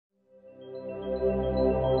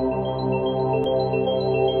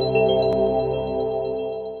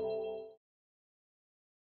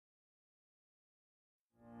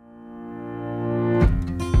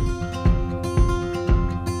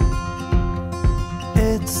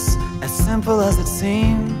simple as it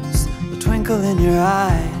seems, the twinkle in your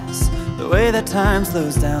eyes, the way that time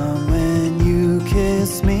slows down when you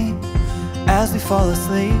kiss me. As we fall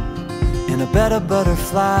asleep in a bed of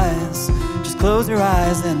butterflies, just close your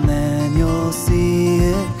eyes and then you'll see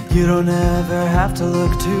it. You don't ever have to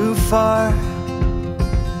look too far.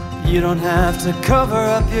 You don't have to cover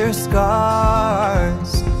up your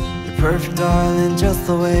scars. You're perfect, darling, just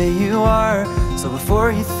the way you are. So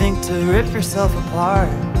before you think to rip yourself apart,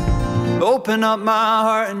 open up my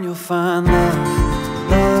heart and you'll find love,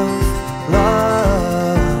 love,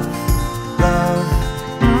 love, love.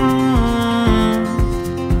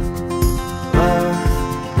 Love,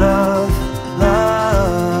 love,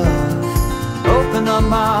 love. Open up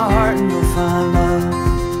my heart and you'll find love.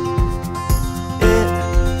 It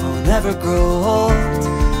will never grow old,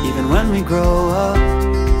 even when we grow up.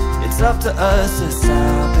 It's up to us to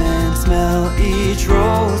stop and smell each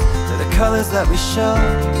rose. They're the colors that we show,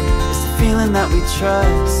 it's the feeling that we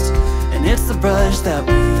trust, and it's the brush that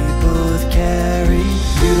we both carry.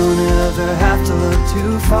 You don't ever have to look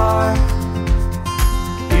too far.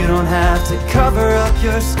 You don't have to cover up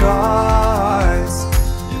your scars.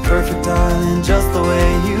 You're perfect, darling, just the way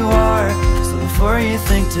you are. So before you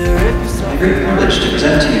think to rip yourself, I'm very privileged to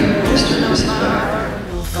present to you Mr. and Mrs. Becker.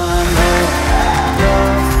 you'll find love,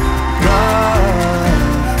 love, love,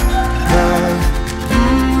 love.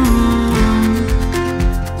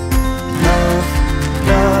 Love,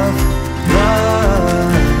 love,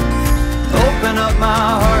 love. Open up my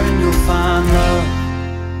heart and you'll find love.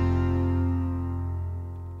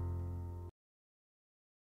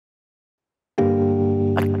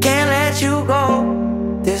 You go,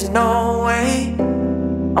 there's no way.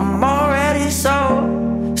 I'm already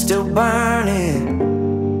still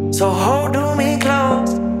burning. So hold to me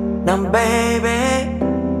close, now baby.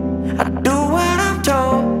 I do what I'm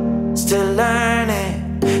told, still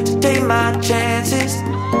learning to take my chances,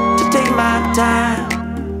 to take my time,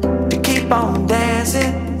 to keep on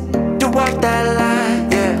dancing, to walk that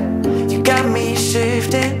line, yeah. You got me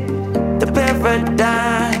shifting the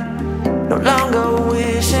paradigm, no longer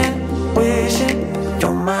wishing.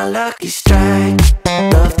 You're my lucky strike.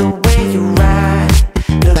 Love the way you ride.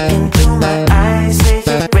 Look into my eyes, say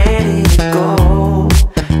you're ready to go.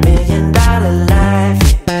 $1,000,000 life,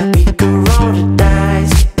 yeah. We could roll the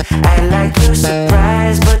dice, yeah. Act like you're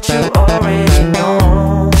surprised, but you already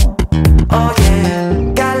know. Oh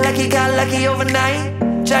yeah, got lucky overnight.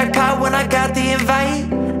 Jackpot when I got the invite.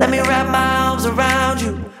 Let me wrap my arms around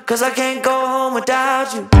you, cause I can't go home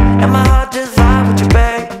without you. And my heart just vibe with you,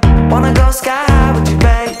 babe. Wanna go sky high with you,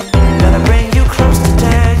 babe. Gotta bring you close to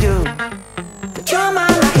tell you that you're my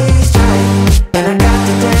lucky strike. And I got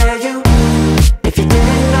to tell you, if you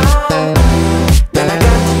didn't know, then I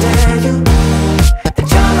got to tell you that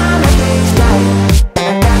you're my lucky strike. And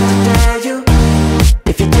I got to tell you,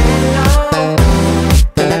 if you didn't know,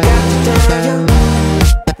 then I got to tell you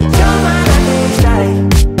that you're my lucky strike.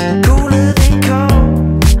 Cooler than cold,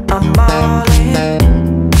 I'm all in.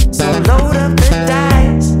 So load up the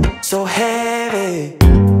dice, so heavy,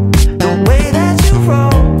 the way that you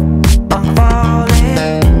roll, I'm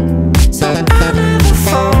falling. So I never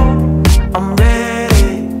fall, I'm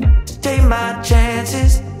ready to take my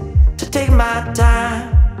chances, to take my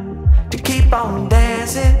time, to keep on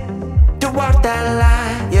dancing, to walk that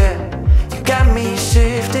line, yeah. You got me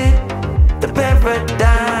shifting the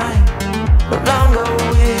paradigm, no longer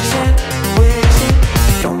wishing.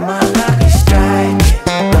 You're my lucky strike,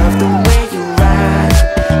 yeah. Love the way you ride.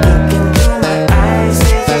 Look into my eyes,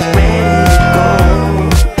 say you're ready to go.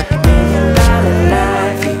 $1,000,000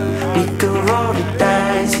 life, yeah. We could roll the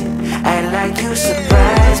dice, yeah. Act like you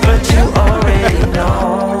surprised, but you already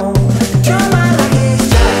know. You're my lucky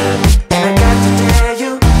strike, and I got to tell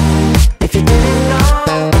you, if you didn't know,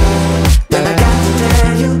 then I got to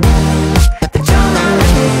tell you that you're my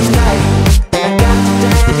lucky strike. And I got to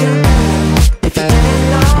tell you, if you didn't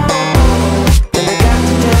know, then I got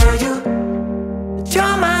to tell you that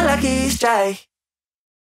you're my lucky strike.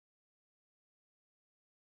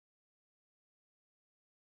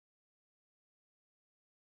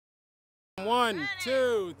 One,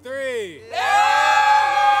 two, three.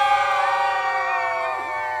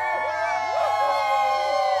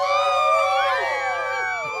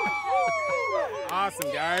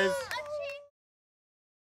 Awesome, guys.